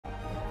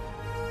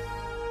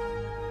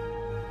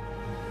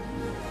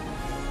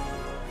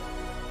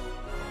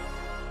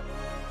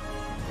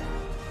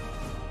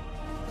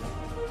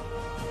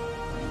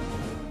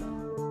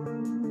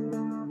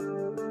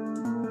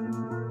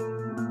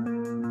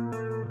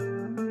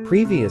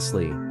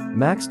Previously,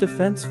 Max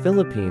Defense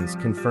Philippines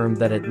confirmed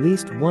that at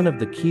least one of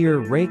the Kia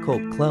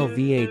Recolt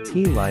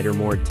KLTV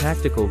lighter-moored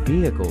tactical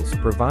vehicles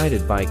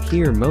provided by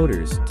Kia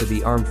Motors to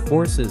the Armed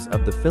Forces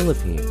of the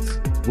Philippines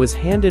was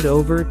handed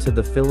over to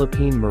the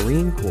Philippine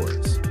Marine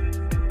Corps.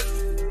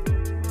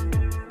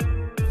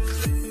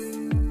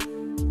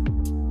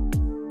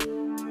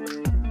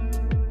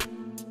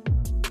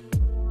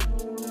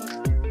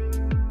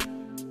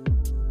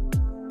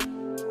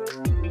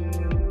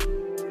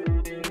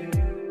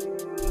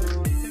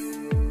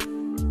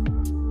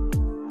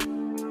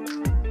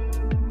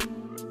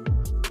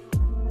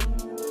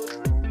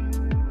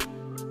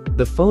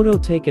 The photo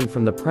taken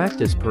from the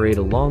practice parade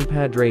along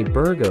Padre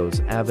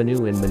Burgos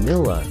Avenue in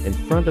Manila in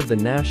front of the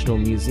National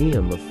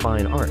Museum of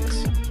Fine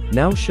Arts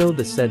now show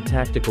the said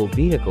tactical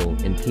vehicle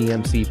in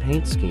PMC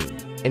paint scheme,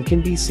 and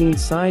can be seen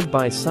side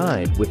by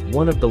side with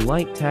one of the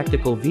light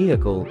tactical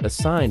vehicle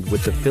assigned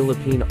with the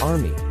Philippine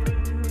Army.